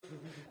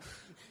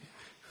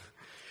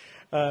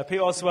Pete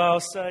Oswell.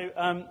 So,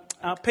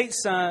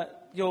 Pete's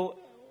your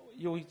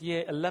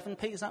year 11,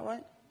 Pete, is that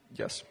right?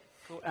 Yes.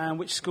 Cool. And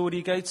which school do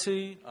you go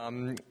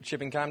to?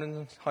 Chipping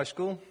Camden High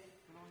School.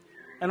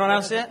 Anyone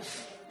else yet?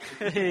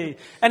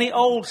 Any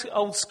old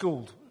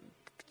school?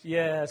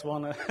 Yeah, there's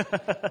one.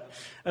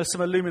 There's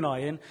some alumni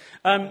in.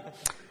 I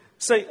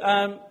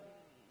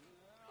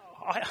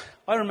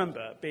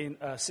remember being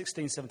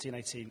 16, 17,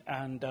 18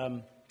 and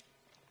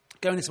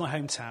going into my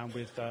hometown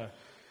with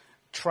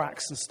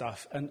tracts and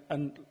stuff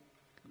and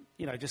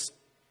just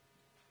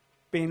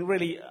being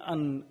really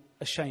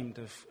unashamed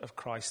of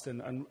Christ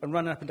and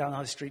running up and down the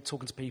high street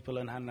talking to people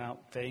and handing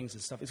out things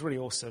and stuff. It's really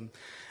awesome.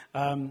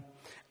 And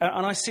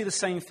I see the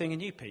same thing in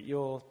you, Pete.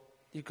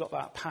 You've got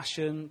that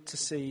passion to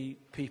see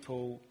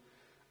people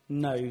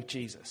know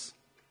Jesus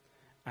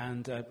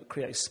and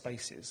create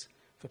spaces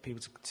for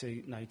people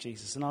to know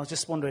Jesus. And I was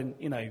just wondering,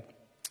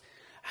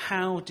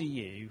 how do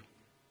you,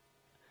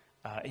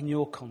 in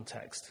your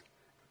context,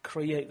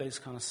 create those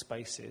kind of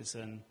spaces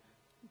and,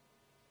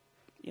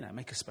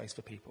 make a space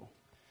for people?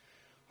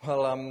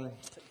 Well,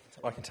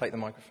 I can take the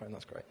microphone.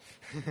 That's great.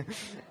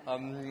 I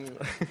don't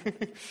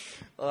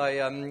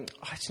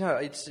know.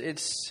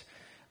 It's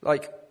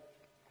like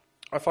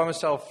I find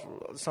myself,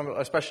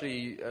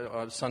 especially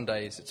on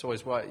Sundays. It's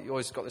always you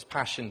always got this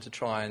passion to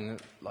try and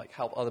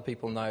help other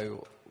people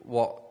know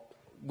what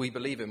we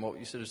believe in, what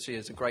you sort of see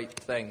as a great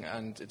thing,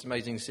 and it's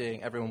amazing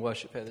seeing everyone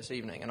worship here this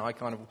evening. And I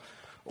kind of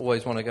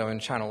always want to go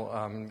and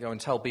go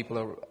and tell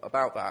people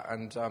about that,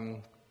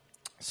 and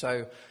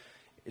so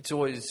it's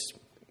always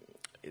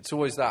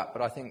that.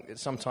 But I think you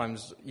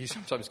sometimes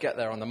get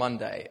there on the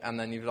Monday, and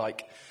then you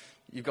got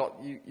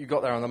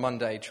there on the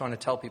Monday trying to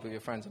tell people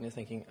your friends, and you're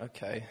thinking,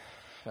 okay.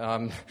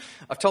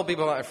 I've told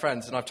people about my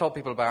friends, and I've told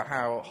people about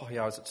how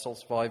I was at Soul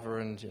Survivor,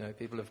 and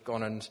people have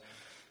gone and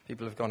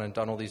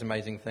done all these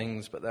amazing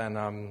things, but then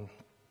no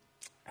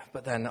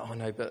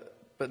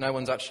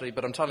one's actually.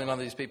 But I'm telling none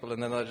of these people,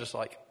 and then they're just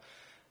like,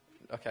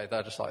 okay,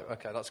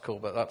 that's cool,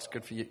 but that's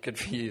good for you,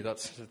 that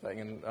sort of thing,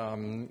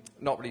 and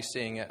not really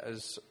seeing it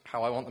as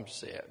how I want them to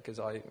see it, because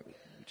I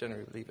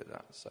generally believe in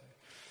that. So,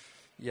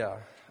 yeah,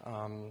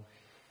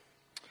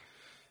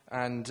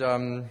 and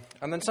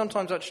then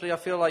sometimes actually I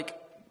feel like,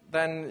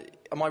 then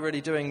am I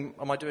doing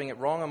it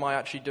wrong? Am I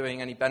actually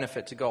doing any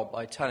benefit to God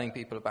by telling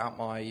people about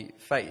my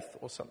faith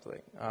or something?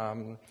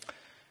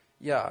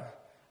 Yeah,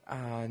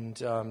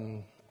 and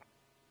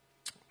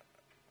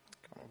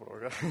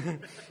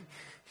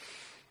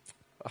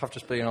I've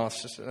just been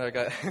asked.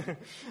 Okay.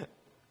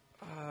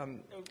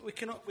 We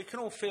can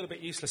all feel a bit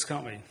useless,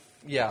 can't we?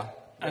 Yeah.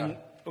 And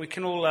we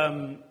can all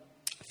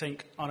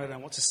think, I don't know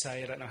what to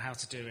say, I don't know how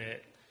to do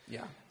it.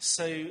 Yeah.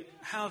 So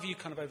how have you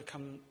kind of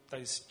overcome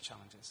those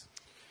challenges?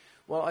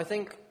 Well, I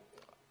think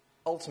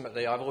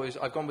ultimately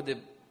I've gone with the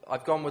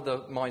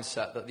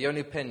mindset that the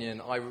only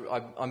opinion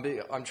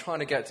I'm trying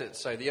to get to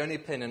say the only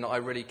opinion I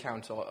really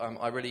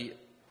I really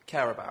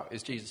care about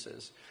is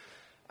Jesus's,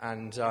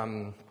 and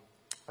I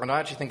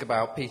actually think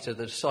about Peter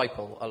the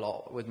disciple a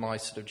lot with my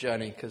sort of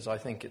journey, because I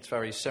think it's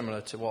very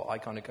similar to what I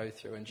kind of go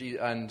through,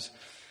 and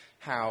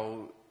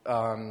how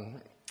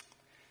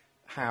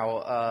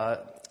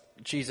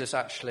Jesus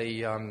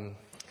actually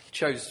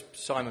chose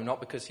Simon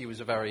not because he was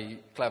a very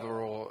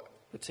clever or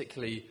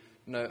particularly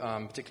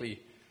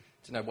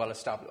well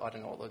established. I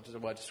don't know what the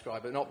word to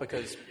describe it. Not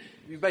because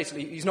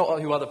he's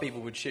not who other people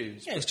would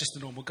choose. Yeah, it's just a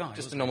normal guy.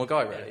 Just a normal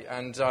guy, really.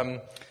 Yeah.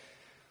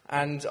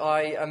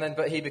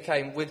 But he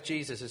became, with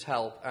Jesus'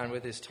 help and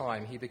with his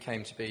time, he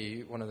became to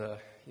be one of the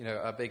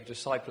a big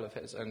disciple of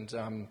his, and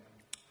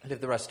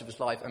lived the rest of his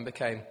life and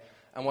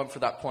went for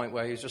that point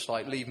where he was just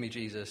like, leave me,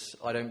 Jesus,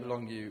 I don't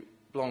belong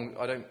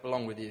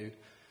with you.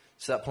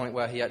 To that point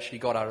where he actually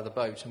got out of the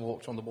boat and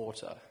walked on the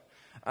water.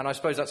 And I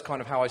suppose that's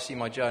kind of how I see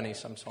my journey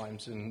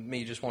sometimes, and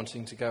me just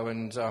wanting to go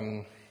and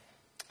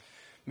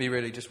me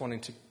just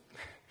wanting to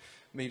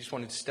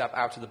step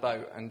out of the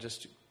boat and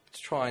just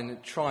try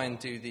and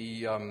do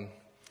the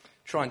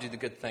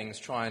good things,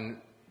 try and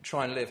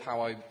live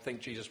how I think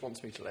Jesus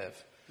wants me to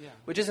live. Yeah.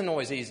 Which isn't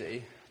always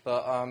easy,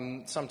 but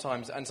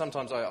sometimes I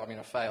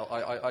fail.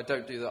 I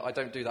don't do that. I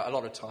don't do that a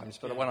lot of times,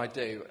 but when I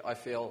do, I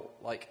feel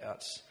like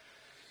that's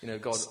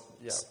God.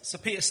 Yeah. So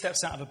Peter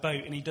steps out of a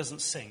boat and he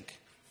doesn't sink.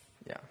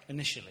 Yeah.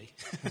 Initially.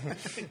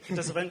 He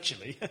does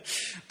eventually.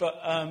 But,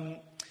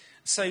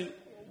 so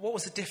what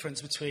was the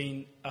difference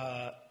between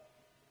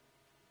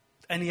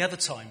any other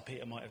time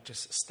Peter might have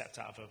just stepped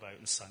out of a boat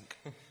and sunk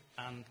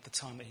and the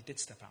time that he did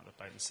step out of a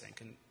boat and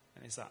sink? And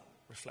is that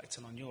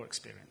reflecting on your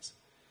experience?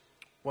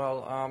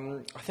 Well,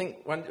 I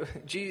think when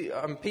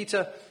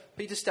Peter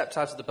stepped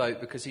out of the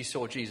boat because he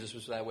saw Jesus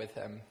was there with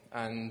him.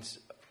 And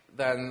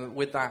then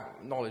with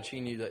that knowledge, he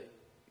knew that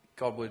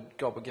God would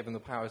give him the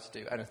power to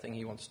do anything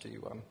he wants to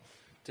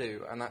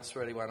do, and that's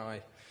really when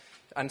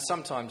and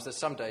sometimes there's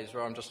some days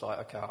where I'm just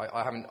like, okay,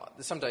 I haven't.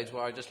 There's some days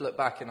where I just look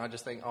back and I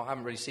just think, I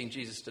haven't really seen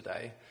Jesus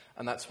today,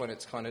 and that's when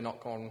it's kind of not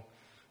gone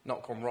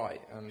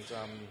right, and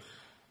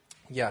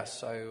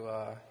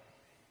so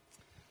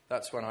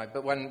that's when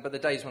but the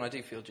days when I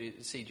do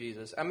see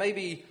Jesus, and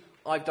maybe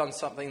I've done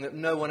something that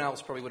no one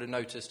else probably would have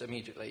noticed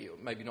immediately, or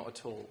maybe not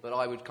at all. But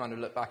I would kind of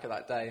look back at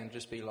that day and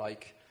just be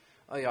like,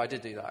 oh yeah, I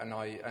did do that,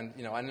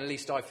 and at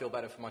least I feel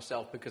better for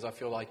myself because I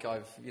feel like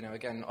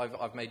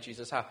I've made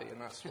Jesus happy,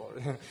 and that's what.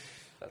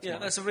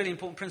 That's a really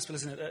important principle,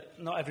 isn't it?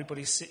 That not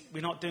everybody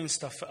we're not doing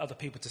stuff for other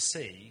people to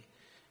see,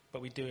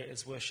 but we do it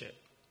as worship.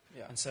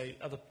 Yeah. And so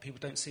other people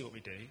don't see what we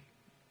do,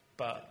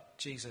 but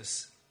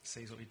Jesus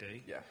sees what we do.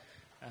 Yeah.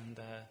 And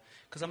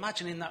because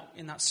imagine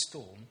in that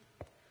storm,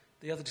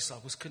 the other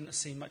disciples couldn't have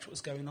seen much what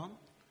was going on.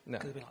 No.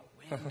 Because it'd be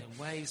like wind and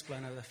waves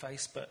blowing over their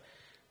face. But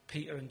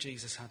Peter and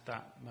Jesus had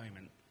that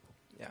moment.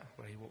 Yeah.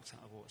 Where he walked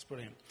out of the water. It's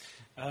brilliant.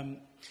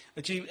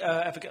 Did you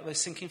ever get those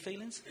sinking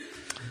feelings?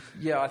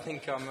 Yeah, I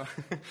think a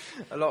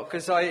lot,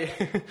 because I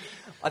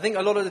think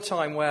a lot of the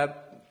time where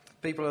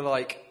people are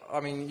like, I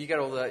mean, you get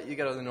all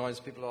the noise.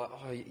 People are like,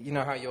 oh, you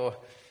know how you're,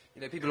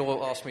 people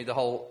will ask me the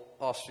whole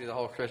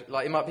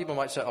like people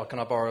might say, oh, can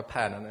I borrow a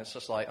pen? And it's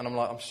just like, and I'm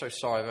like, I'm so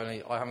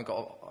sorry, I haven't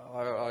got.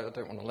 I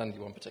don't want to lend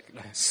you one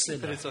particularly.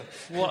 Sinner.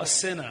 What a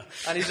sinner!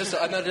 And he's just,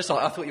 and they're just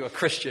like, I thought you were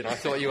Christian. I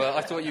thought you were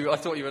like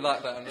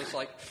that. And it's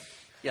like,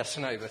 yes,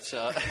 no, but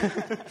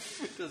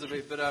doesn't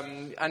mean. But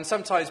and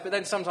sometimes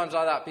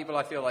like that, people,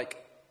 I feel a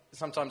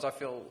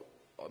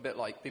bit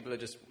like people are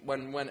just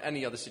when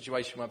any other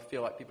situation where I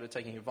feel like people are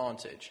taking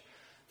advantage.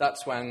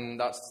 That's when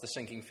the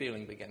sinking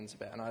feeling begins a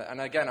bit.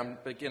 And again, I'm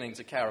beginning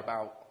to care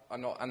about.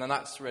 And then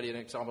that's really an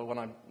example when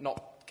I'm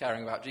not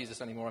caring about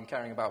Jesus anymore. I'm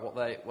caring about what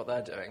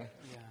they're doing.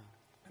 Yeah.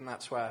 And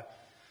that's where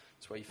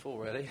you fall,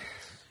 really.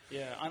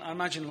 Yeah, I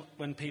imagine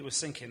when Pete was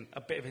sinking,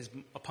 a bit of his,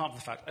 apart from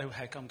the fact, oh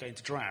heck, I'm going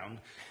to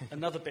drown,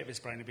 another bit of his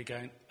brain would be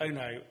going, oh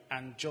no,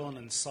 and John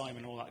and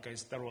Simon, all that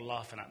goes, they're all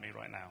laughing at me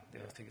right now. They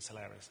think it's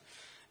hilarious.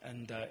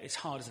 And it's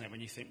hard, isn't it,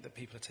 when you think that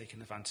people are taking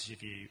advantage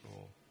of you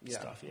or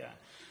stuff, yeah.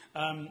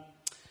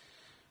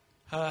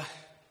 I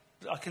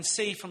can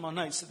see from our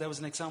notes that there was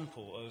an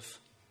example of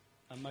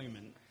a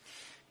moment.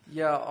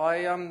 Yeah,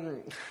 I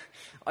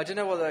don't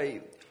know what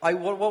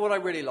I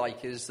really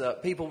like is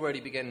that people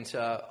really begin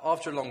to,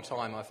 after a long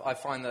time, I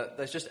find that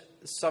there's just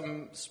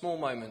some small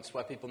moments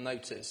where people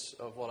notice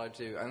of what I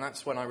do, and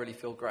that's when I really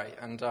feel great.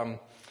 And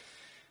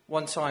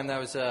one time there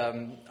was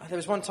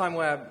one time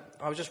where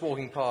I was just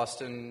walking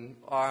past, and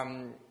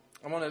some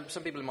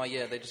people in my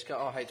year, they just go,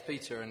 oh, hey, it's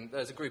Peter, and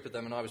there's a group of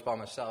them, and I was by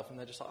myself, and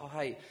they're just like, oh,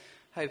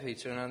 hey,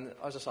 Peter, and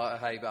I was just like, oh,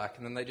 hey, back,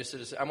 and then they just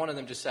and one of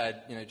them just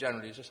said,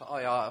 generally, just like, oh,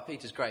 yeah,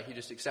 Peter's great, he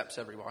just accepts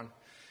everyone.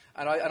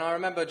 And I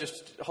remember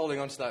just holding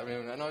on to that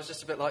moment, and I was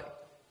just a bit like,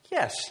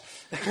 yes.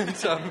 And,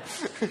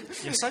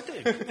 yes, I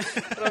do.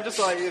 And I'm just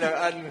like,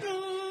 and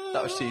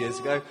that was 2 years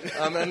ago.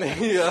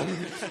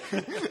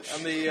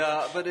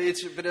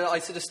 But I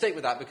sort of stick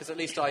with that because at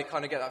least I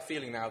kind of get that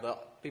feeling now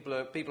that people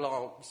are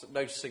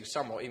noticing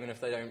somewhat, even if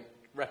they don't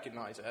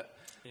recognise it.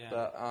 Yeah.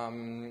 But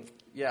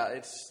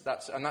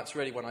that's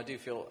really when I do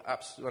feel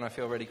when I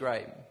feel really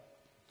great.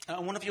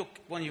 And one of your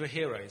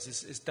heroes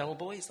is Del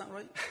Boy, is that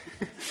right?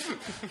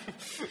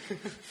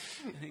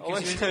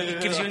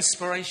 It gives you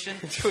inspiration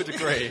to a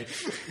degree.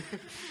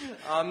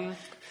 I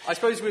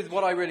suppose with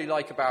what I really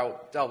like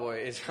about Del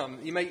Boy is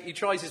he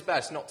tries his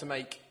best not to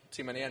make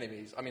too many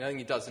enemies. I mean, I think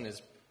he does in his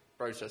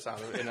process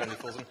in Only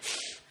Fools and...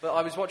 But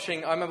I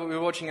remember we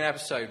were watching an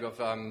episode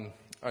of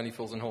Only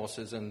Fools and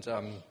Horses, and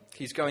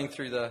he's going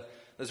through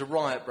there's a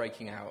riot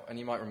breaking out, and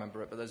you might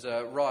remember it, but there's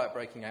a riot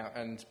breaking out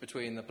and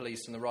between the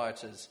police and the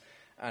rioters,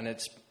 and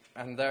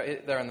they're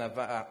in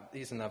their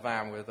he's in their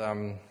van with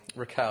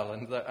Raquel,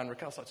 and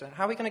Raquel's like,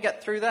 how are we going to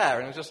get through there?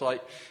 And it's just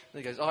like,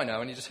 and he goes, I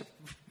know, and he just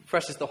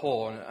presses the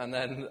horn, and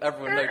then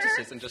everyone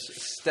notices and just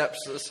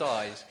steps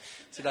aside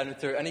to let him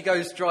through. And he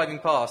goes driving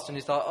past, and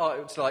he's like,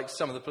 it's like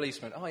some of the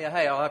policemen, oh yeah,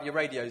 hey, I'll have your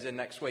radios in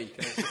next week.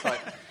 And it's just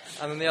like,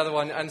 and then the other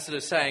one, and sort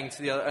of saying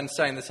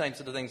the same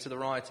sort of things to the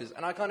rioters.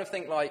 And I kind of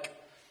think like,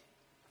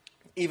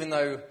 even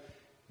though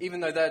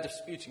they're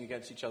disputing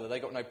against each other, they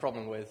got no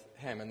problem with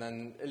him. And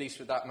then, at least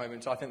with that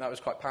moment, I think that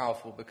was quite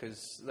powerful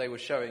because they were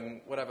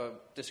showing whatever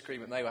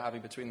disagreement they were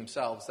having between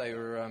themselves. They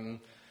were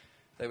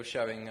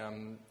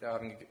showing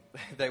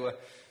they were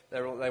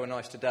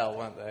nice to Del,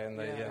 weren't they? And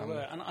they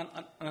were. And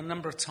a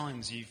number of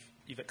times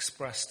you've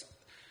expressed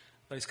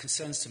those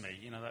concerns to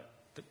me. That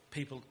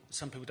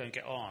some people don't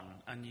get on,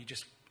 and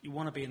you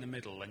want to be in the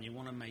middle, and you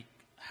want to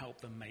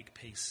help them make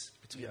peace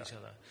between each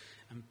other.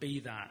 And be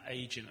that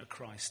agent of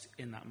Christ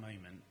in that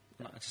moment.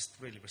 I just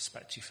really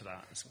respect you for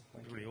that. It's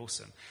really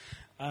awesome.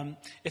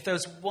 If there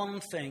was one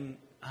thing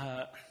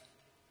that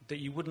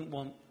you wouldn't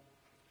want,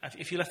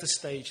 if you left the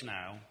stage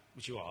now,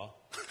 which you are,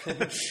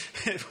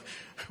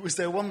 was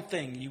there one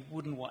thing you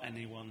wouldn't want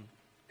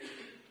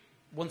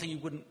one thing you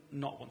wouldn't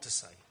not want to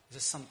say? Is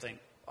there something?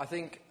 I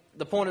think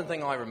the important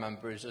thing I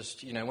remember is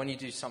just, when you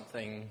do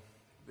something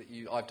that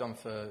I've done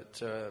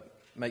to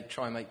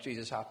try and make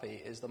Jesus happy,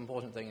 is the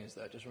important thing is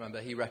that just remember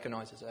he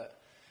recognises it,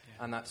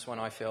 and that's when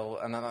I feel,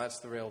 and then that's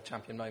the real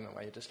champion moment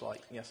where you're just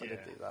like, yes, I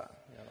did do that.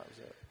 Yeah, that was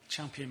it.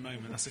 Champion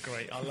moment. That's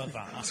I love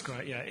that. That's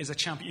great. Yeah, it's a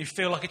champion. You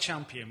feel like a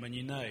champion when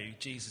you know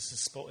Jesus has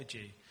spotted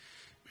you.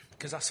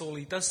 because that's all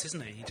he does,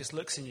 isn't he? He just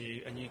looks in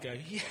you and you go,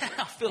 yeah,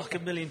 I feel like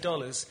 $1 million.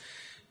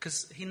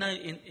 Because in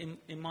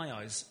my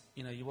eyes,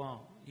 you know, you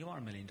are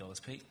 $1 million,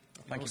 Pete.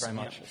 Thank you very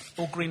much.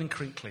 All green and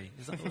crinkly.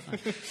 Is that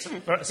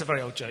that's a very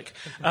old joke.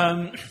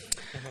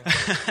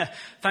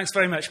 Thanks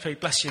very much,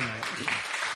 Pete. Bless you, mate.